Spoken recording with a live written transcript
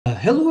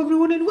Hello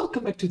everyone and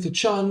welcome back to the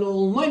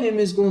channel. My name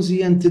is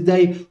Gonzii and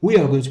today we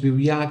are going to be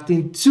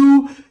reacting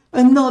to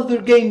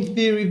another game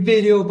theory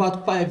video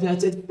about Five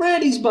Nights at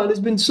Freddy's, but it's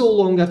been so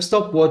long I've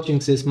stopped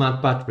watching since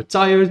Matpat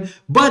retired.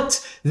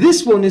 But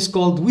this one is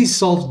called We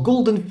Solved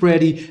Golden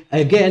Freddy,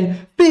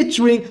 again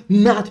featuring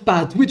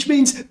Matpat, which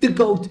means the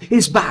GOAT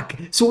is back.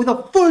 So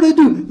without further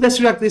ado, let's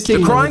react to this thing.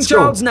 The crying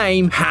child's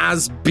name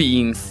has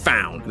been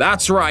found.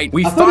 That's right,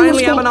 we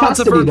finally have an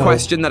answer for a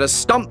question that has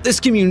stumped this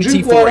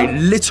community for a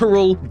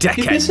literal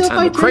decade.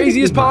 And the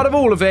craziest part of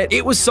all of it,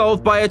 it was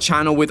solved by a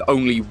channel with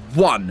only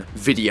one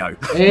video.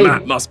 Hey.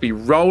 Matt must be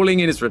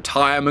rolling in his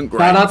retirement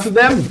grave. Shout out to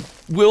them.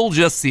 We'll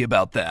just see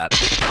about that.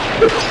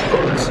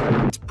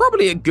 It's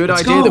probably a good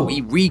idea that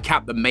we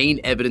recap the main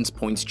evidence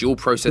points dual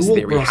process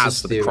theory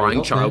has for the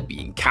crying child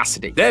being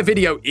Cassidy. Their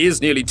video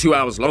is nearly 2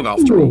 hours long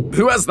after all.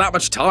 Who has that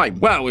much time?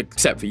 Well,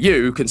 except for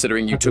you,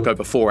 considering you took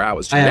over 4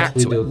 hours to react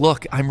to it.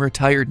 Look, I'm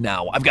retired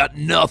now. I've got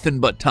nothing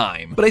but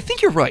time. But I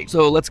think you're right.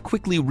 So let's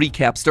quickly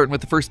recap, starting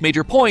with the first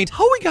major point,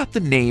 how we got the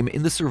name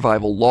in the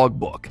survival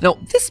logbook. Now,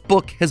 this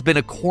book has been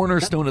a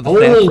cornerstone of the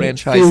FNAF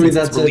franchise since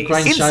its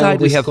release. Inside,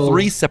 we have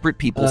 3 separate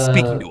people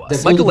speaking to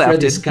us. Michael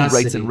Afton, who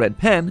writes in red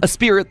pen, a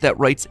spirit that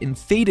writes in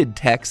faded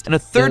text, and a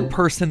third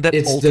person that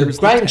alters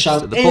the text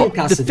of the book.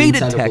 The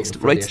faded text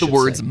writes the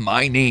words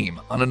 "my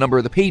name" on a number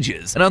of the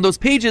pages, and on those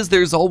pages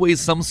there's always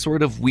some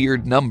sort of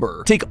weird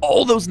number. Take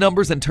all those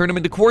numbers and turn them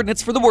into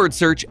coordinates for the word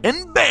search,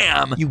 and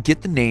bam! You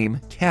get the name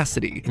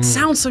Cassidy. It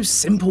sounds so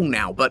simple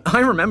now, but I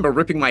remember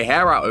ripping my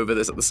hair out over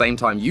this at the same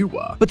time you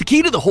were. But the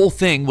key to the whole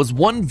thing was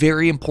one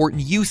very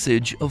important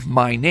usage of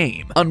my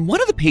name. On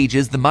one of the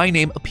pages, the my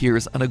name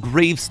appears on a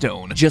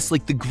gravestone, just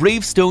like the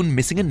gravestone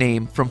missing a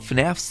name from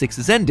FNAF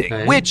 6's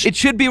ending, which, it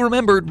should be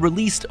remembered,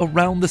 released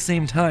around the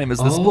same time as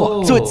this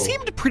book. So it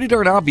seemed pretty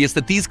darn obvious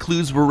that these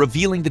clues were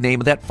revealing the name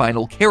of that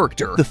final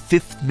character, the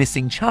 5th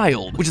missing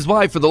child, which is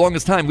why for the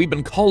longest time we've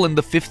been calling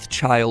the 5th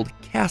child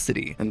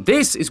Cassidy. And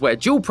this is where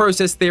dual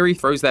process theory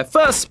throws their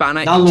first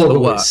spanner into the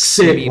works.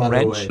 Sick,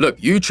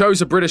 Look, you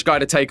chose a British guy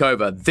to take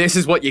over. This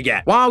is what you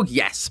get. While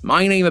yes,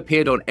 my name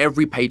appeared on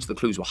every page the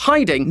clues were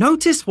hiding,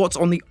 notice what's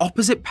on the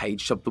opposite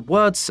page of the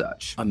word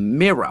search. A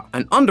mirror.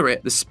 And under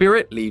it, the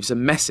spirit leaves a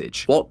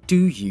message. What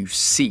do you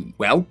see?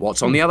 Well,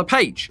 what's on the other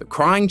page? The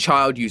crying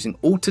child using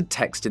altered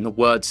text in the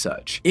word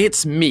search.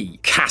 It's me,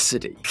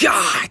 Cassidy.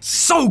 God, it's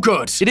so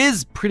good! It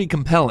is pretty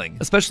compelling,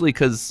 especially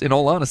because, in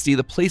all honesty,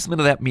 the placement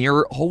of that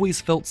mirror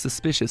always felt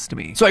suspicious to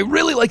me. So I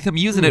really like them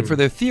using it for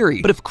their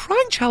theory. But if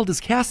crying child is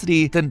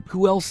Cassidy, then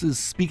who else is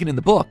speaking in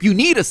the book? You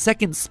need a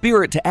second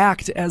spirit to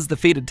act as the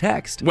faded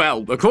text.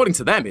 Well, according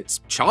to them, it's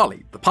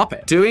Charlie, the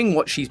puppet, doing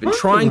what she's been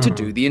trying to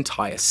do the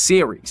entire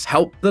series.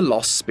 Help the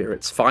lost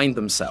spirits find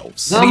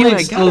themselves. That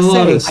makes a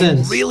lot of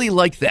sense. I really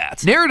like that.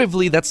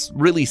 Narratively, that's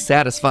really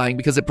satisfying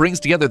because it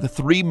brings together the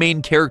 3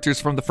 main characters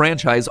from the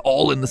franchise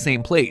all in the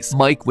same place.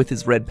 Mike with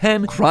his red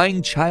pen,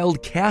 crying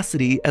child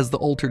Cassidy as the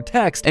altered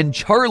text, and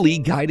Charlie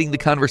guiding the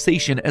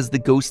conversation as the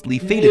ghostly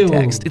faded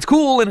text. It's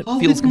cool and it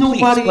feels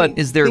complete, but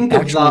is there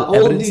actual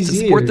evidence to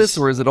support this,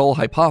 or is it all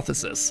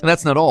hypothesis? And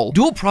that's not all.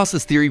 Dual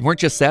process theory weren't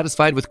just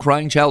satisfied with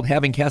crying child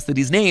having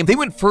Cassidy's name, they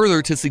went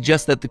further to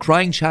suggest that the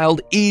crying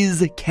child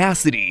is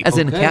Cassidy, as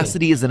in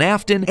Cassidy is an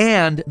Afton,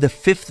 and the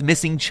 5th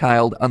missing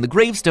child on the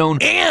gravestone,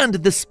 and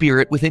the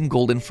spirit within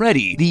Golden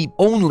Freddy, the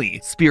only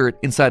spirit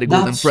inside a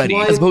Golden Freddy,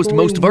 as opposed to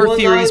most of our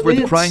theories where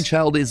the crying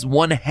child is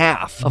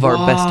 1/2 of our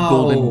best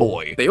golden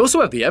boy. They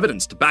also have the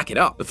evidence to back it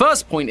up. The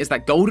first point is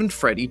that Golden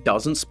Freddy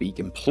doesn't speak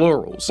in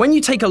plurals. When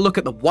you take a look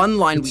at the one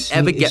line we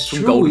ever get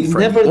from Golden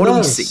Freddy, what do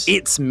we see?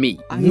 It's me,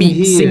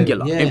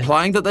 singular,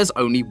 implying that there's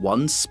only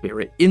one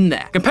spirit in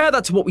there. Compare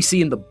that to what we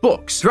see in the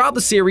books. Throughout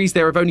the series,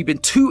 there have only been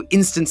 2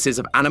 instances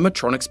of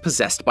animatronics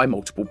possessed by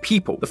multiple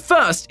people. The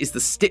first is the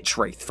Stitch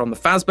Wraith from the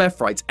Fazbear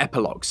Frights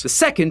epilogues. The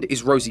second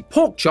is Rosie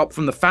Porkchop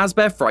from the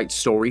Fazbear Frights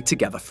story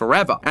Together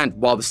Forever. And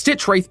while the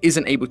Stitch Wraith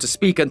isn't able to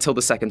speak until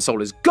the second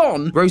soul is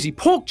gone, Rosie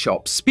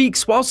Porkchop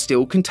speaks while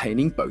still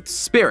containing both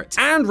spirits,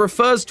 and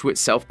refers to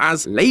itself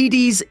as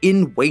ladies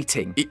in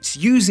waiting. It's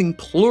using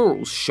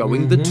plurals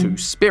showing the 2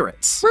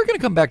 spirits. We're gonna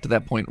come back to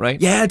that point, right?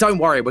 Yeah, don't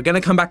worry, we're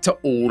gonna come back to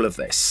all of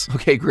this.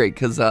 Okay, great,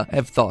 because I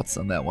have thoughts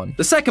on that one.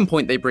 The second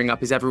point they bring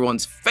up is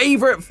everyone's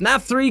favorite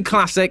FNAF 3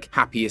 classic,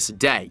 Happiest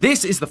Day.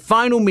 This is the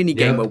final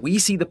minigame where we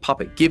see the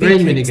puppet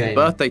giving cake to the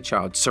birthday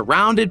child,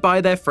 surrounded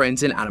by their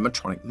friends in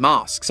animatronic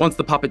masks. Once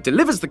the puppet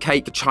delivers the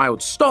cake, the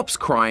child stops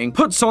crying,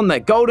 puts on their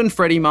Golden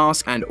Freddy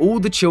mask, and all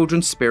the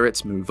children's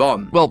spirits move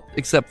on. Well,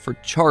 except for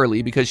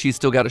Charlie, because she's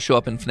still got to show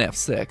up in FNAF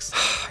 6.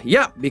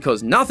 Yeah,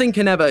 because nothing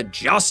can ever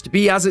just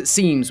be as it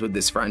seems with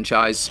this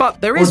franchise.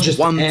 But there is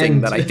one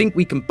thing that I think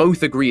we can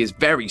both agree is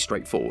very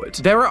straightforward.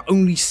 There are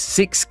only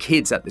 6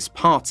 kids at this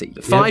party,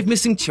 the 5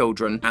 missing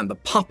children and the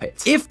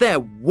puppet. If there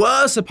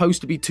were supposed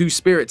supposed to be 2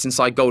 spirits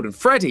inside Golden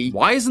Freddy,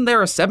 why isn't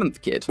there a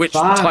 7th kid? Which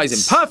ties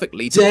in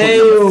perfectly to point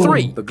number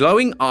 3, the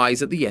glowing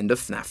eyes at the end of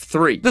FNAF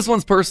 3. This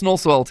one's personal,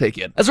 so I'll take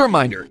it. As a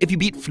reminder, if you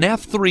beat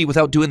FNAF 3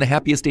 without doing the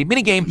Happiest Day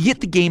minigame, you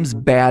get the game's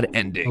bad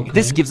ending.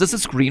 This gives us a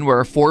screen where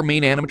our 4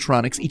 main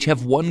animatronics each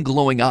have 1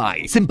 glowing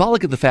eye,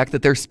 symbolic of the fact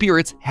that their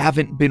spirits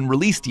haven't been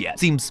released yet.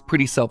 Seems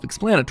pretty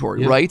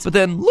self-explanatory, right? But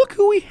then look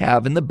who we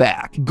have in the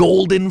back.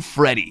 Golden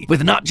Freddy,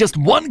 with not just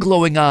 1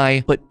 glowing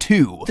eye, but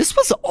 2. This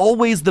was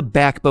always the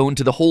backbone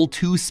to the whole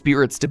 2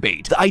 spirits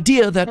debate. The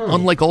idea that,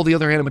 unlike all the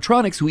other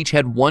animatronics who each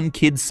had 1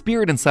 kid's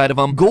spirit inside of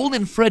them,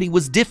 Golden Freddy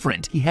was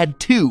different. He had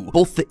 2,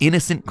 both the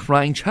innocent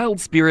crying child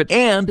spirit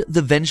and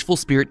the vengeful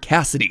spirit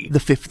Cassidy, the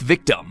 5th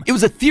victim. It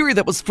was a theory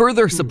that was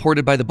further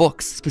supported by the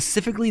books,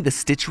 specifically the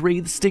Stitch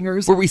Wraith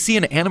Stingers, where we see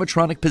an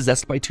animatronic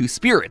possessed by 2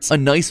 spirits, a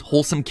nice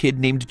wholesome kid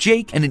named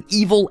Jake and an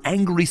evil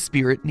angry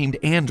spirit named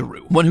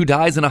Andrew. One who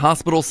dies in a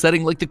hospital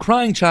setting like the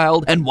crying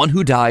child, and one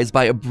who dies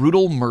by a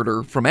brutal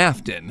murder from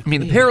Afton. I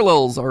mean, the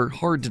parallels are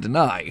hard to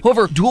deny.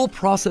 However, Dual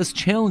Process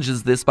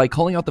challenges this by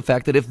calling out the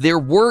fact that if there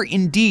were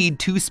indeed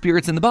 2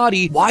 spirits in the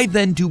body, why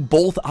then do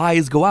both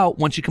eyes go out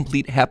once you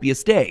complete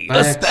Happiest Day?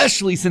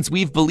 Especially since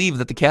we've believed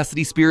that the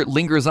Cassidy spirit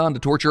lingers on to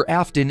torture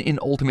Afton in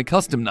Ultimate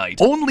Custom Night.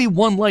 Only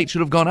 1 light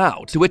should have gone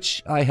out, to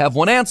which I have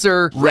one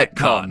answer: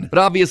 retcon. But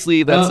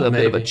obviously that's a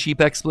bit of a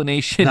cheap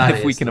explanation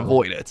if we can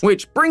avoid it.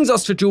 Which brings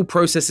us to Dual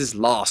Process's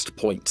last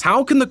point.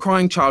 How can the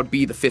crying child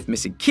be the 5th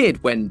missing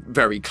kid when,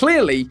 very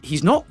clearly,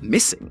 he's not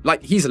missing?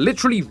 Like, he's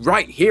literally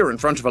right here in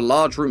front of a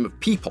large room of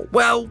people.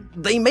 Well,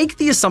 they make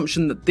the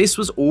assumption that this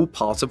was all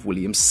part of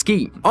William's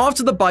scheme.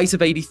 After the bite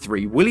of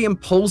 83, William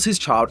pulls his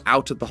child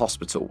out of the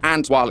hospital,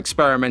 and while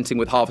experimenting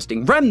with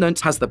harvesting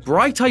remnants, has the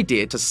bright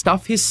idea to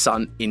stuff his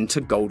son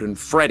into Golden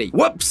Freddy.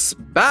 Whoops!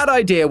 Bad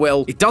idea,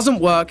 Will. It doesn't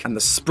work, and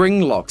the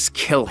spring locks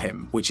kill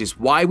him, which is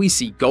why we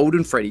see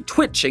Golden Freddy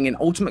twitching in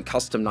Ultimate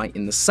Custom Night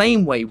in the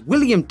same way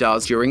William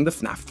does during the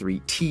FNAF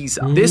 3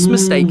 teaser. This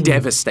mistake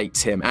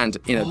devastates him, and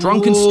in a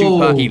drunken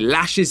stupor, he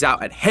lashes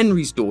out at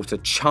Henry's daughter,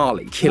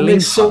 Charlie, killing her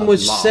so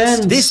much last.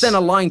 sense. This then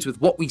aligns with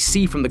what we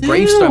see from the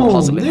gravestone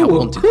puzzle in Hell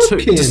Wanted 2.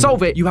 To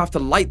solve it, you have to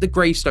light the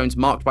gravestones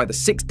marked by the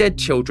 6 dead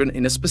children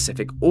in a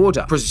specific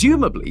order,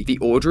 presumably the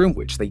order in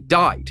which they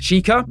died.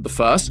 Chica, the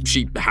first,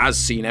 she has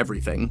seen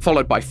everything,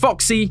 followed by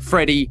Foxy,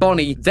 Freddy,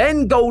 Bonnie,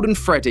 then Golden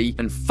Freddy,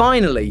 and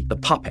finally the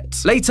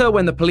puppets. Later,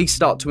 when the police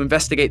start to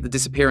investigate the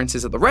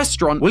disappearances at the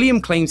restaurant,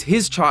 William claims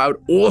his child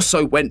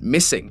also went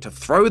missing to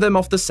throw them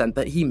off the scent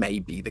that he may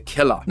be the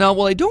killer. Now,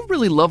 while I don't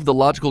really love the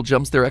logical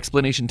jumps their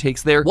explanation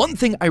takes there, one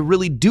thing I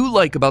really do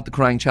like about the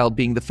crying child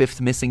being the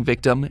 5th missing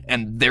victim,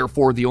 and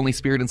therefore the only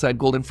spirit inside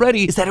Golden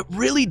Freddy, is that it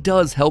really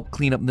does help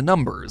clean up the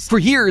numbers. For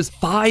years,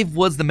 5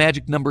 was the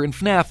magic number in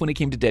FNAF when it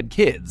came to dead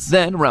kids.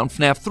 Then, around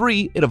FNAF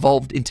 3, it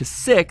evolved into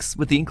 6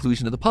 with the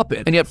inclusion of the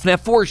puppet. And yet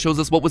FNAF 4 shows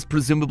us what was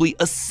presumably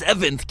a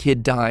 7th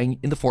kid dying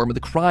in the form of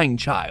the crying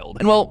child.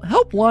 And while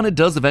Help Wanted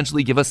does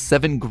eventually give us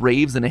 7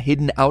 graves and a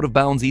hidden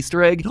out-of-bounds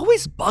Easter egg, it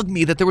always bugged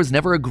me that there was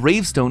never a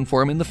gravestone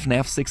for him in the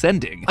FNAF 6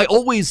 ending. I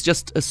always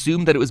just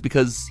assumed that it was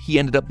because he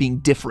ended up being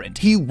different.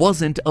 He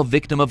wasn't a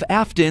victim of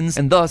Afton's,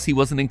 and thus he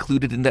wasn't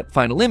included in that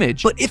final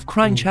image. But if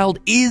Crying Child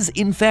is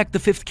in fact the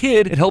 5th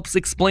kid, it helps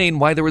explain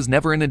why there was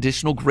never an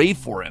additional grave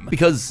for him,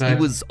 because he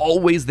was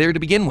always there to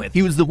begin with.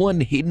 He was the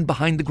one hidden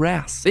behind the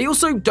grass. They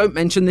also don't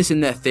mention this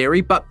in their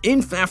theory, but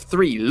in FNAF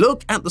 3,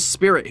 look at the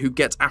spirit who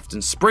gets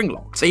Afton's spring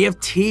locks. They have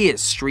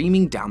tears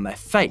streaming down their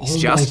face,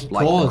 just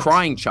like the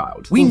crying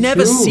child. We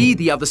never see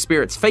the other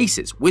spirits'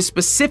 faces. We're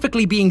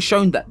specifically being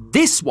shown that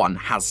this one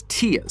has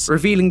tears,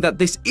 revealing that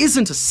this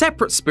isn't a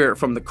separate spirit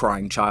from the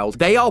crying child.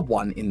 They are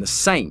one in the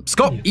same.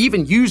 Scott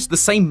even used the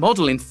same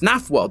model in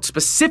FNAF World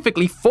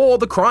specifically for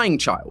the crying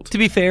child. To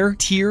be fair,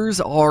 tears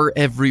are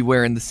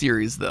everywhere in the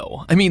series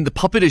though. I mean, the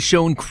puppet is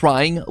shown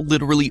crying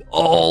literally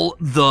all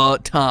the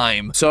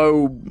time.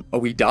 So, are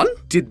we done?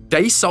 Did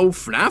they solve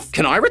FNAF?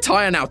 Can I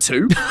retire now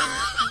too?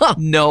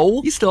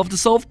 No, you still have to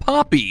solve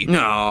Poppy.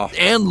 No.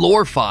 And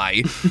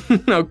Lorfi.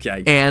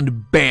 Okay.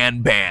 And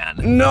Ban Ban.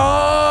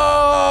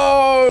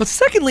 No! But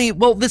secondly,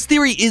 well, this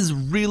theory is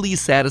really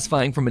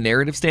satisfying from a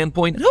narrative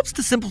standpoint. It helps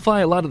to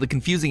simplify a lot of the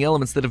confusing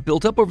elements that have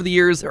built up over the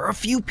years. There are a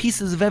few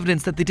pieces of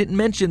evidence that they didn't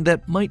mention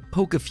that might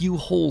poke a few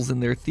holes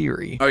in their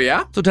theory. Oh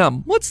yeah? So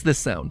Tom, what's this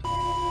sound?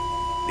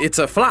 It's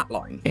a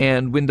flatline.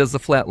 And when does the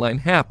flatline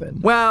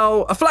happen?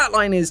 Well, a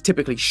flatline is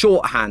typically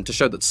shorthand to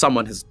show that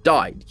someone has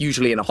died,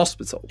 usually in a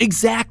hospital.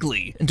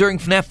 Exactly. And during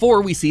FNAF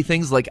 4, we see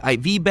things like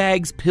IV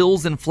bags,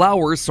 pills, and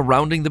flowers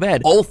surrounding the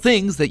bed. All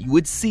things that you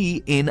would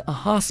see in a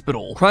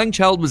hospital. Crying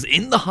Child was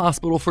in the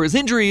hospital for his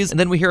injuries, and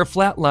then we hear a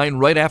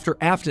flatline right after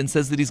Afton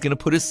says that he's gonna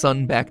put his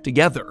son back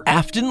together.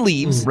 Afton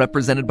leaves,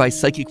 represented by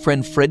psychic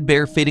friend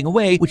Fredbear fading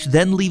away, which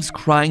then leaves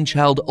Crying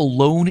Child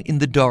alone in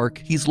the dark.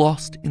 He's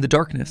lost in the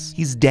darkness.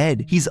 He's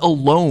dead. He's He's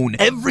alone.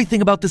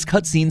 Everything about this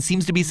cutscene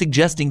seems to be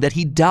suggesting that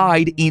he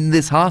died in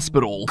this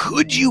hospital.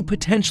 Could you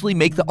potentially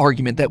make the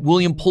argument that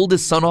William pulled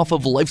his son off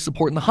of life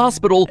support in the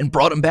hospital and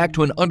brought him back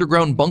to an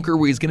underground bunker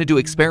where he's gonna do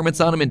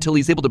experiments on him until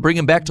he's able to bring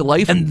him back to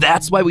life, and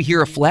that's why we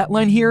hear a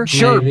flatline here?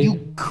 Sure,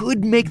 you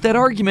could make that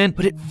argument,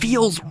 but it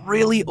feels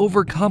really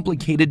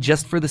overcomplicated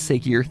just for the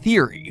sake of your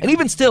theory. And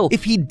even still,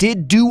 if he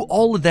did do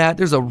all of that,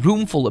 there's a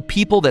room full of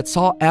people that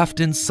saw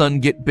Afton's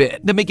son get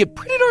bit. That make it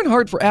pretty darn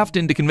hard for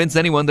Afton to convince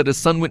anyone that his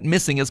son went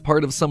missing as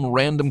part of some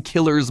random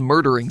killer's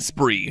murdering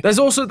spree. There's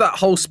also that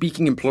whole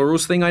speaking in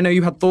plurals thing I know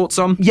you had thoughts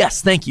on.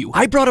 Yes, thank you.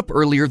 I brought up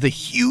earlier the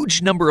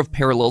huge number of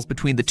parallels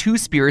between the two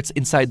spirits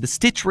inside the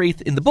Stitch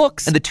Wraith in the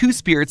books and the two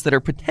spirits that are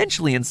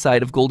potentially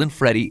inside of Golden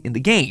Freddy in the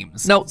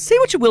games. Now, say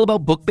what you will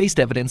about book-based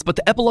evidence, but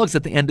the epilogues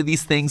at the end of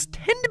these things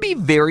tend to be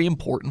very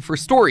important for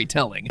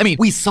storytelling. I mean,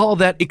 we saw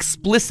that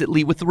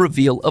explicitly with the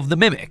reveal of the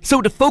Mimic.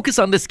 So to focus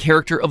on this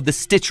character of the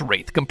Stitch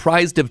Wraith,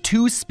 comprised of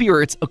two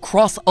spirits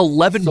across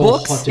 11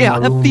 books, yeah,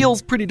 that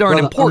feels pretty darn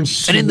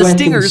important. And in the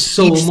Stingers,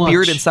 each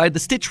spirit inside the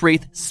Stitch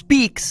Wraith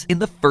speaks in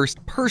the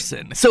first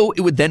person. So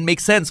it would then make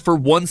sense for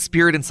one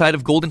spirit inside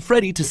of Golden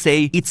Freddy to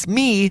say, "It's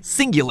me,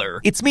 singular.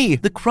 It's me,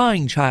 the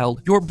crying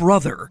child, your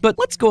brother." But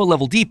let's go a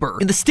level deeper.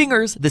 In the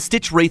Stingers, the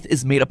Stitch Wraith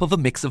is made up of a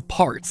mix of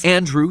parts.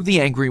 Andrew, the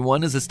angry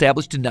one, is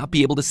established to not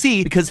be able to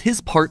see because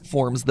his part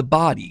forms the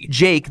body.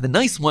 Jake, the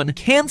nice one,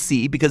 can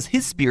see because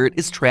his spirit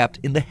is trapped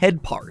in the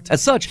head part.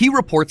 As such, he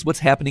reports what's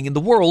happening in the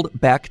world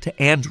back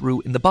to Andrew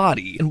in the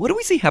body. And what do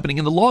we see happening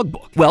in the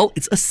logbook? Well,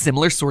 it's a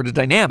similar sort of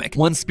dynamic.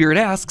 One spirit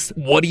asks,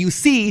 "What do you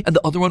see?" And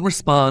the other one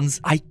responds,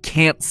 "I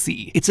can't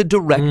see." It's a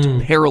direct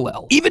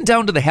parallel. Even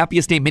down to the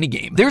Happiest Day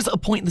minigame. There's a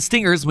point in the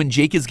Stingers when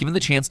Jake is given the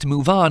chance to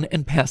move on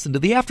and pass into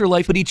the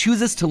afterlife, but he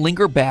chooses to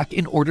linger back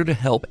in order to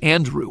help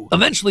Andrew.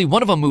 Eventually,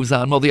 one of them moves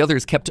on while the other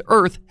is kept to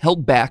Earth,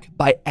 held back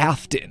by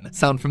Afton.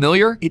 Sound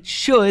familiar? It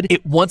should.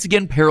 It once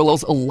again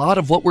parallels a lot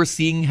of what we're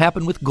seeing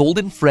happen with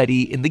Golden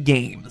Freddy in the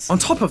games. On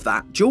top of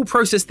that, dual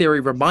process theory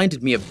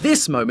reminded me of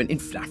this moment in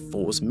FNAF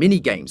 4's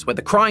minigames, where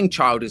the crying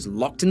child is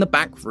locked in the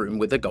back room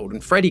with a Golden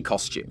Freddy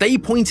costume. They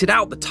pointed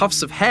out the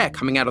tufts of hair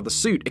coming out of the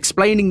suit,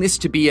 explaining this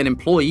to be an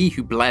employee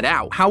who bled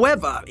out.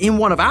 However, in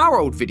one of our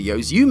old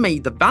videos, you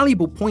made the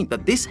valuable point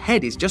that this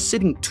head is just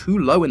sitting too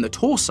low in the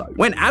torso.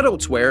 When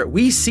adults wear it,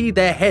 we see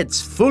their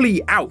heads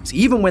fully out,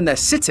 even when they're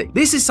sitting.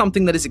 This is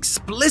something that is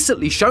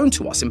explicitly shown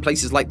to us in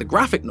places like the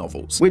graphic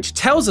novels, which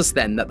tells us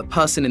then that the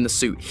person in the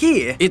suit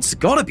here, it's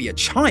gotta be a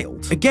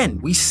child. Again,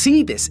 we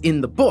see this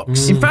in the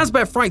books. In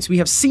Fazbear Frights, we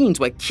have scenes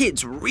where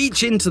kids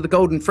reach into the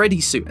Golden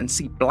Freddy suit and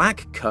see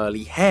black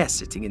curly hair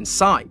sitting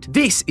inside.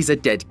 This is a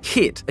dead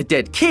kid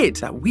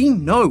that we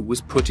know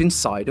was put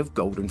inside of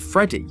Golden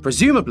Freddy.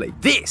 Presumably,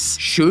 this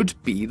should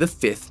be the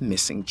fifth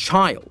missing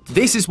child.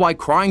 This is why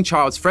Crying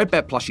Child's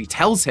Fredbear plushie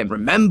tells him,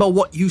 "Remember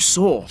what you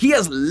saw." He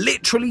has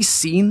literally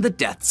seen the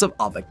deaths of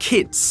other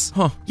kids.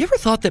 Huh. You ever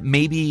thought that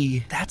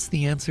maybe that's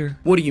the answer?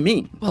 What do you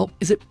mean? Well,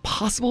 is it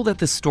possible that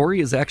this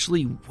story is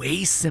actually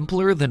way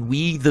simpler than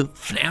we, the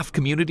FNAF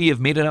community, have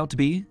made it out to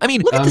be? I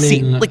mean, look at the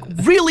scene. Like,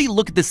 really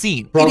look at the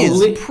scene. Probably. It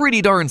is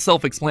pretty darn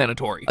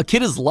self-explanatory. A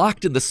kid is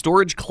locked in the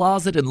storage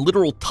closet and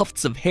literal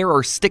tufts of hair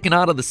are sticking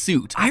out of the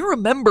suit. I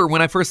remember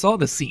when I first saw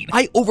this scene,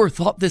 I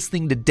overthought this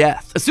thing to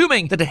death,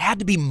 assuming that it had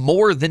to be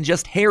more than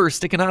just hair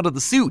sticking out of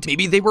the suit.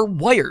 Maybe they were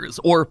wires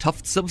or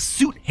tufts of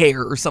suit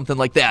hair or something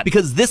like that,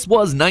 because this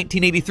was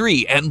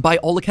 1983, and by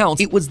all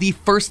accounts, it was the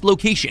first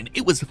location.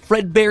 It was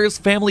Fredbear's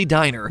Family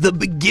Diner, the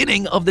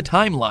beginning of the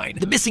timeline.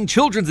 The missing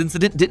children's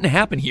incident didn't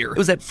happen here. It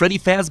was at Freddy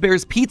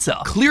Fazbear's Pizza.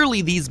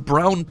 Clearly, these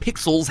brown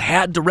pixels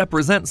had to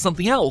represent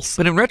something else,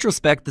 but in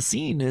retrospect, the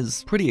scene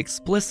is pretty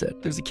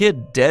explicit. There's a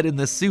kid dead in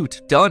this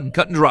suit. Done,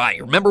 cut and dry.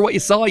 Remember what you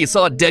saw? You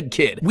saw a dead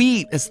kid.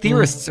 We, as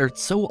theorists, are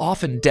so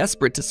often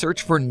desperate to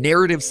search for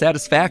narrative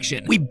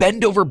satisfaction. We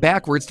bend over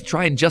backwards to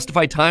try and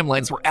justify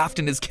timelines where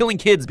Afton is killing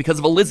kids because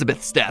of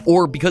Elizabeth's death,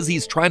 or because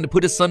he's trying to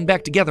put his son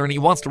back together and he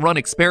wants to run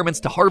experiments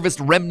to harvest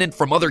remnant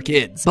from other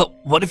kids. But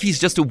what if he's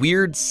just a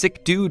weird,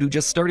 sick dude who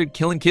just started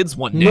killing kids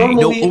one day?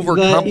 Normally, no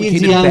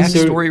overcomplicated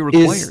backstory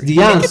required. We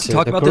get to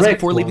talk about this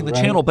before leaving the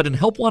channel, but in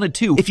Help Wanted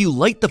 2, if you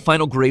light the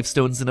final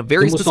gravestones in a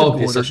very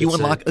specific order, you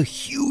unlock a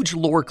huge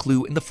lore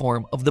clue in the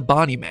form of the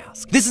Bonnie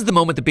mask. This is the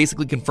moment that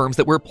basically confirms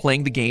that we're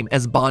playing the game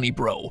as Bonnie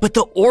Bro. But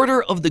the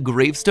order of the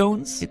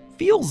gravestones, it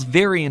feels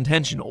very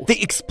intentional. They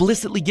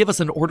explicitly give us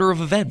an order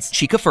of events.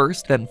 Chica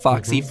first, then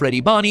Foxy,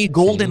 Freddy, Bonnie,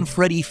 Golden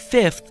Freddy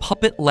fifth,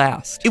 Puppet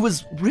last. It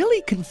was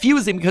really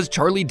confusing because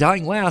Charlie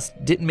dying last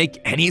didn't make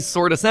any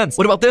sort of sense.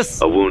 What about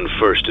this? A wound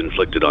first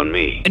inflicted on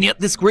me. And yet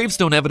this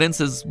gravestone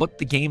evidence is what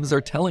the games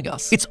are telling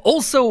us. It's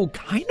also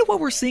kind of what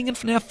we're seeing in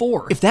FNAF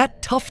 4. If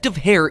that tuft of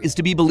hair is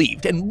to be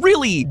believed, and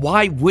really,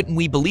 why wouldn't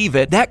we believe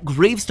it, that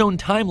gravestone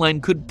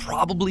timeline could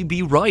probably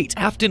be right.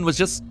 Afton was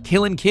just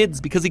killing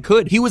kids because he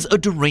could. He was a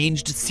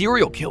deranged serial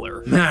serial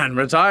killer. Man,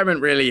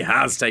 retirement really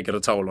has taken a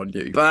toll on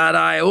you. But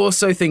I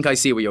also think I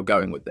see where you're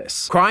going with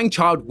this. Crying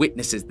child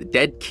witnesses the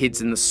dead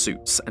kids in the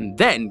suits and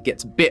then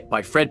gets bit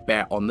by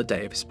Fredbear on the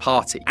day of his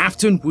party.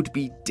 Afton would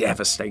be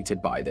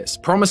devastated by this,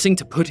 promising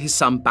to put his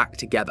son back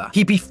together.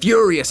 He'd be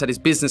furious at his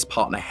business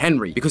partner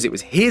Henry because it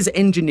was his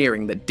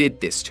engineering that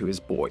did this to his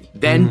boy.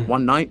 Then,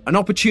 one night, an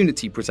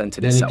opportunity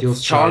presented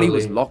itself. Charlie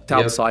was locked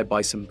outside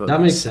by some bullets.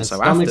 That makes sense. So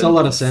that makes a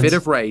lot of sense. Fit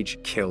of rage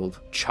killed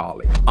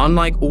Charlie.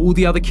 Unlike all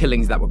the other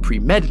killings that were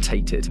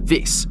premeditated,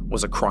 this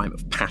was a crime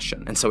of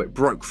passion, and so it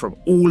broke from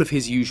all of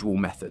his usual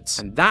methods.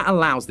 And that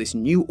allows this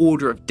new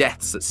order of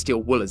deaths that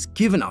Steel Wool has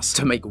given us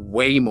to make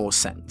way more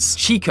sense.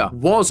 Chica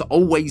was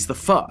always the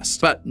first,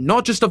 but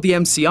not just of the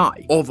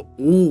MCI, of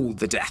all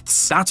the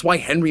deaths. That's why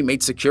Henry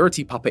made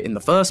Security Puppet in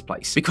the first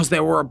place, because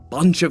there were a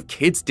bunch of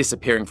kids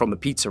disappearing from the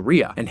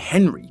pizzeria, and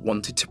Henry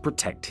wanted to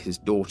protect his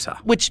daughter.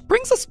 Which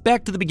brings us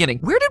back to the beginning.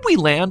 Where did we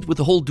land with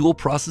the whole dual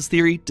process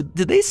theory?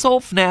 Did they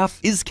solve FNAF?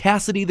 Is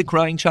Cassidy the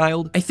crying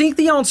child? I think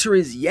the answer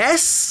is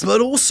yes,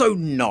 but also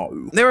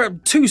no. There are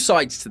two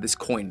sides to this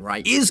coin,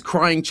 right? Is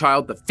Crying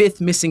Child the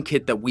fifth missing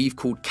kid that we've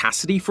called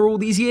Cassidy for all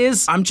these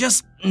years? I'm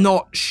just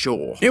not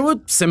sure. It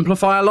would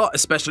simplify a lot,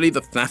 especially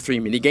the FNAF 3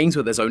 minigames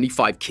where there's only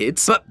 5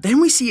 kids, but then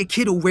we see a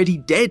kid already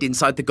dead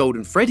inside the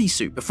Golden Freddy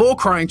suit before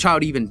Crying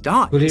Child even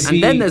dies.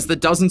 And then there's the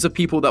dozens of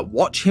people that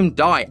watch him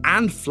die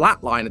and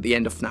flatline at the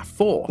end of FNAF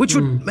 4, which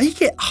would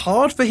make it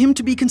hard for him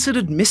to be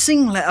considered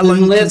missing, let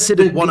alone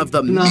considered one of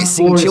the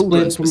missing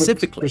children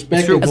specifically.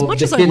 As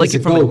much as I like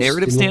it from a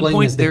narrative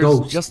standpoint,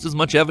 there's just as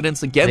much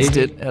evidence against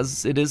it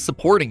as it is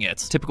supporting it.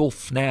 Typical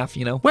FNAF,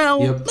 you know?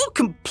 Well, not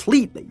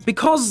completely,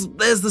 because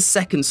there's the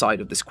second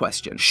side of this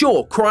question.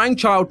 Sure, Crying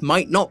Child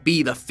might not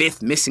be the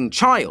 5th missing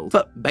child,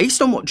 but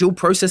based on what dual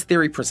process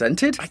theory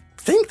presented, I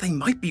think they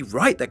might be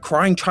right that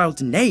Crying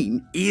Child's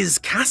name is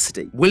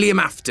Cassidy. William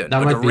Afton,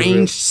 a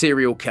deranged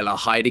serial killer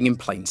hiding in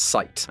plain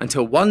sight,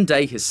 until one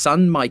day his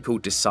son Michael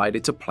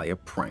decided to play a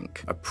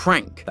prank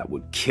that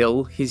would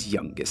kill his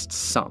youngest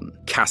son,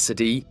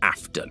 Cassidy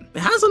Afton.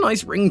 It has a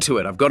nice ring to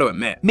it, I've got to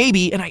admit.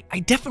 Maybe, and I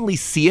definitely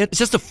see it. It's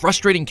just a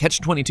frustrating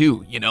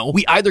catch-22, you know?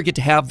 We either get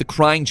to have the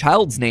Crying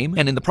Child's name,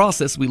 and in the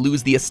process we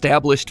lose the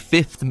established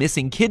 5th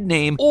missing kid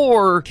name,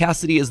 or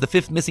Cassidy is the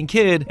 5th missing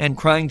kid, and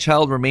Crying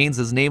Child remains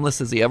as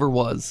nameless as he ever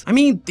was. I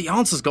mean, the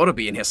answer's gotta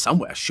be in here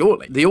somewhere,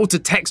 surely. The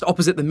altered text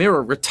opposite the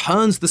mirror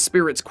returns the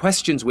spirit's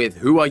questions with,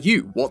 who are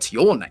you? What's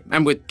your name?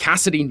 And with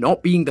Cassidy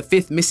not being the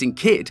 5th missing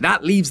kid,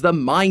 that leaves the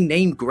my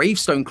name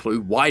gravestone clue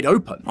wide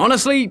open.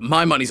 Honestly,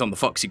 my money's on the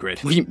Foxy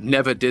Grid. We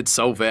never did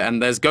solve it,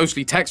 and there's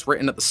ghostly text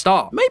written at the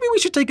start. Maybe we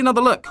should take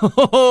another look.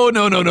 Oh,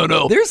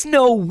 no. There's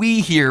no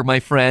we here, my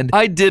friend.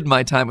 I did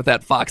my time with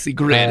that Foxy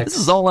Grid. This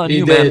is all on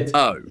you, man.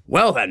 Oh,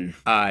 well then,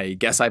 I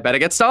guess I better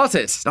get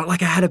started. Not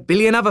like I had a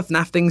billion other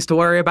FNAF things to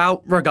worry about.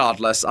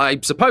 Regardless, I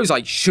suppose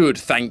I should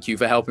thank you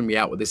for helping me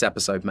out with this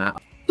episode, Matt.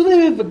 So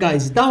there you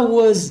guys, that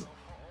was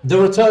the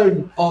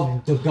return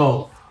of the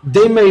GOAT.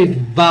 They made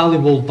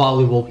valuable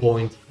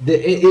point.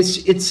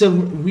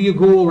 We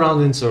go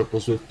around in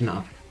circles with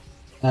FNAF.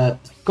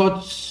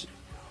 Scott,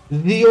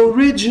 the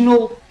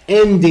original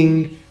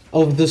ending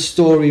of the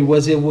story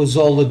was it was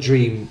all a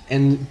dream,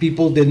 and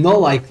people did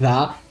not like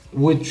that,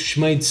 which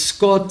made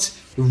Scott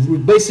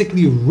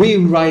basically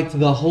rewrite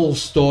the whole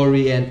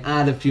story and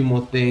add a few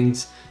more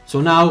things. So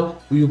now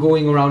we're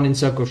going around in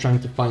circles trying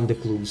to find the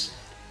clues.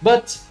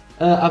 But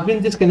I've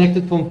been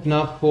disconnected from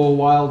FNAF for a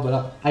while,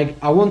 but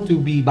I want to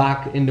be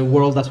back in the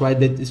world. That's why I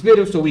did this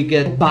video, so we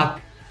get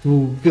back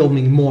to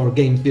filming more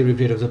game theory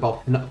videos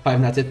about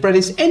Five Nights at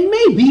Freddy's, and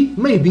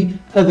maybe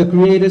other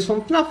creators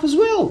from FNAF as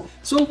well.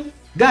 So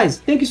guys,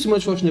 thank you so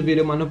much for watching the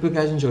video, man. Hope you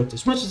guys enjoyed it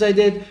as much as I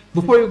did.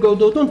 Before you go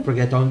though, don't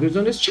forget our videos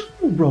on this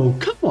channel, bro.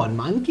 Come on,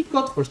 man. Keep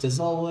God first as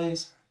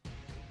always.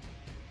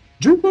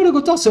 Drink water,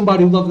 go tell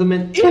somebody who loves them,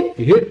 and if you're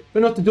here, you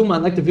know what to do,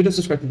 man. Like the video,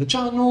 subscribe to the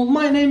channel.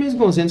 My name is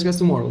Gonzii, and see you guys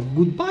tomorrow.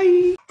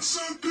 Goodbye.